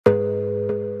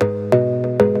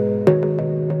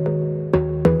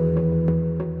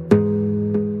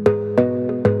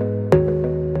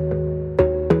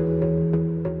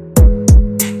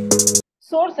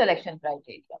selection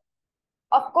criteria.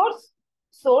 Of course,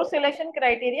 source selection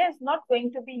criteria is not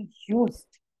going to be used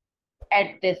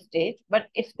at this stage, but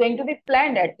it's going to be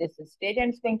planned at this stage,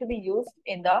 and it's going to be used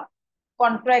in the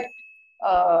contract,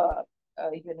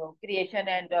 creation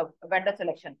and vendor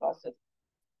selection process.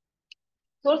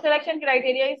 Source selection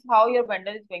criteria is how your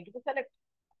vendor is going to be selected.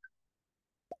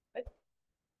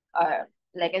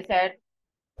 Like I said,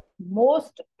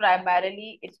 most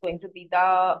primarily it's going to be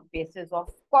the basis of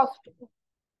cost,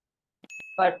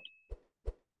 but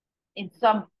in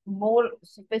some more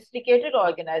sophisticated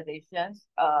organizations,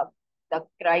 the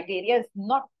criteria is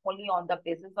not only on the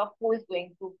basis of who is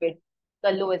going to bid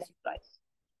the lowest price.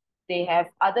 They have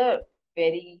other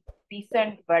very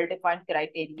decent, well-defined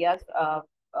criteria,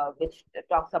 which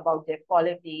talks about their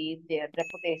quality, their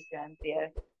reputation,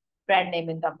 their brand name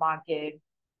in the market,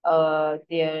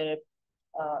 their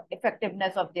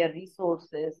effectiveness of their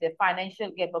resources, their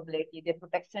financial capability, their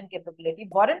protection capability,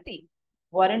 warranty.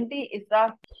 Warranty is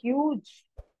a huge,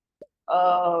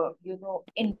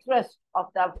 interest of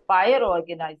the buyer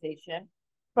organization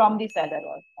from the seller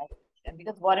organization,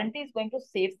 because warranty is going to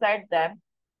safeguard them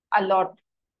a lot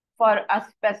for a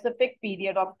specific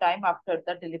period of time after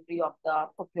the delivery of the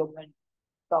procurement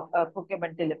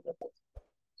deliverables.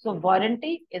 So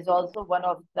warranty is also one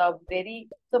of the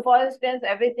so for instance,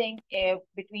 everything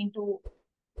between two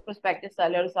prospective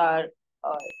sellers are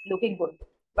looking good,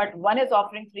 but one is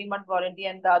offering 3-month warranty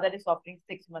and the other is offering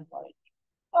 6-month warranty.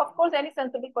 Of course, any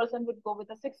sensible person would go with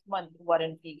a 6-month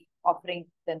warranty offering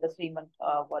than the 3-month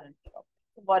warranty.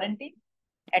 So warranty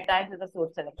at times is a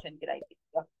source selection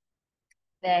criteria.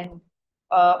 Then,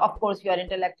 of course, your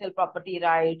intellectual property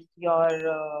rights, your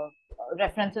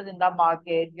references in the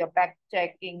market, your back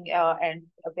checking, and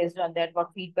based on that,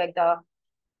 what feedback the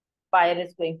buyer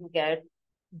is going to get,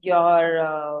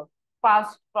 your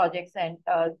past projects and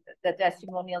the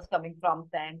testimonials coming from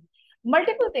them.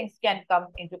 Multiple things can come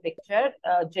into picture.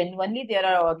 Genuinely, there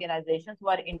are organizations who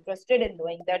are interested in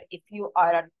knowing that if you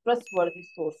are a trustworthy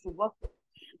source to work with.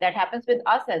 That happens with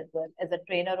us as well, as a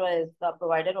trainer or as a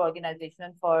provider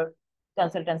organization for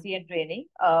consultancy and training.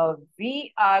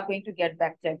 We are going to get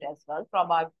back checked as well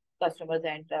from our customers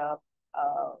and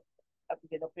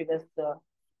previous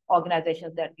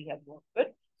organizations that we have worked with.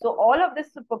 So all of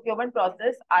this procurement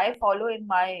process I follow in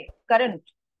my current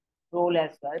role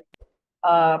as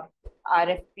well.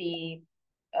 RFP,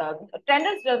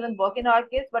 tenders doesn't work in our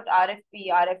case, but RFP,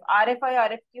 RFI,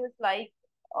 RFQ is like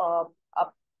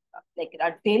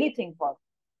a daily thing for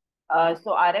me.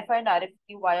 So RFI and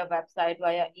RFQ via website,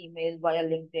 via email, via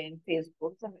LinkedIn,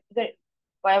 Facebook,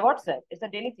 via WhatsApp, it's a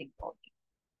daily thing for me.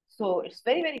 So it's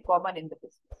very, very common in the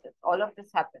businesses. All of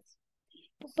this happens.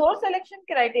 Source selection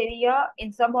criteria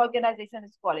in some organizations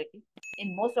is quality.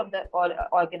 In most of the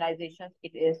organizations,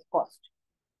 it is cost.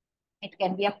 It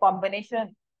can be a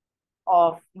combination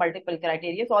of multiple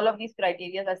criteria. So all of these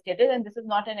criteria are stated, and this is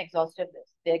not an exhaustive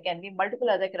list. There can be multiple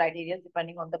other criteria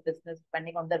depending on the business,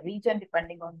 depending on the region,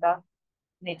 depending on the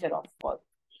nature of work.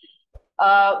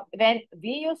 When we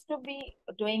used to be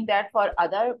doing that for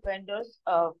other vendors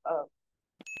to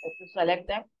select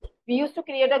them, we used to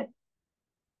create a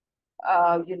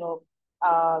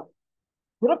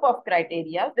group of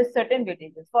criteria with certain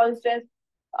weightages. For instance,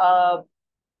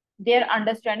 their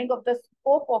understanding of the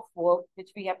scope of work which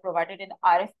we have provided in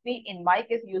RFP, in my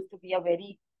case, used to be a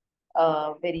very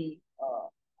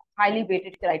highly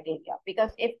weighted criteria,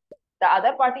 because if the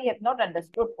other party have not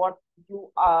understood what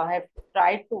you have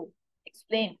tried to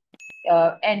explain,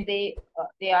 and they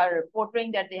are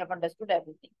portraying that they have understood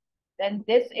everything, then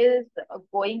this is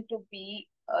going to be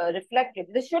reflected.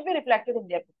 This should be reflected in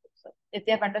their proposal. If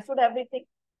they have understood everything,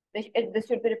 this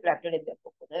should be reflected in their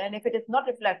proposal. And if it is not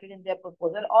reflected in their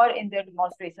proposal or in their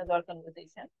demonstrations or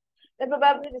conversations, then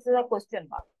probably this is a question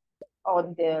mark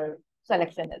on their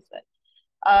selection as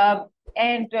well.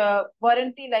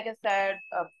 Warranty, like I said,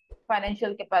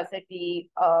 financial capacity,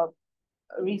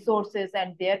 resources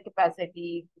and their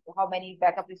capacity, how many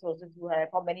backup resources you have,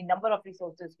 how many number of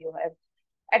resources you have.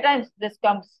 At times, this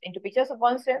comes into picture. So,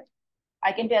 for instance,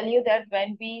 I can tell you that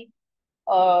when we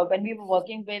were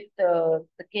working with the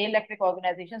K Electric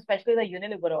organization, especially the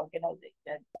Unilever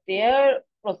organization, their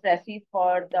processes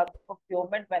for the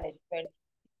procurement management,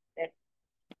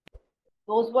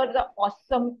 those were the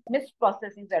awesomest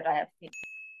processes that I have seen.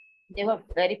 They were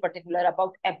very particular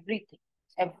about everything.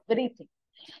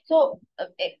 So,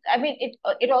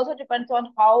 it also depends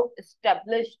on how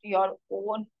established your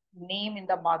own name in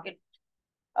the market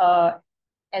as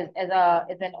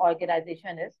an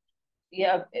organization is.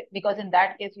 Yeah, because in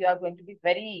that case, you are going to be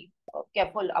very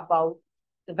careful about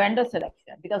the vendor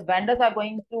selection, because vendors are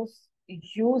going to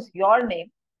use your name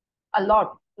a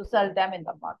lot to sell them in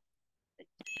the market.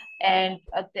 And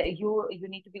you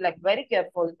need to be like very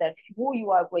careful that who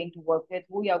you are going to work with,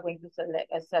 who you are going to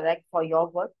select for your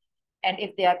work, and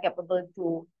if they are capable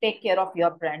to take care of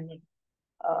your branding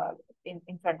uh,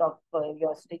 in front of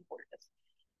your stakeholders.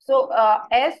 So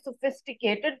as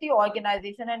sophisticated the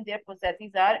organization and their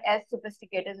processes are, as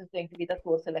sophisticated is going to be the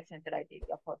source selection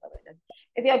criteria for the vendor.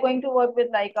 If you are going to work with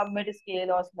like a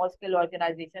mid-scale or small-scale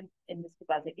organization in this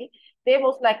capacity, they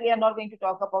most likely are not going to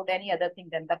talk about any other thing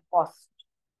than the cost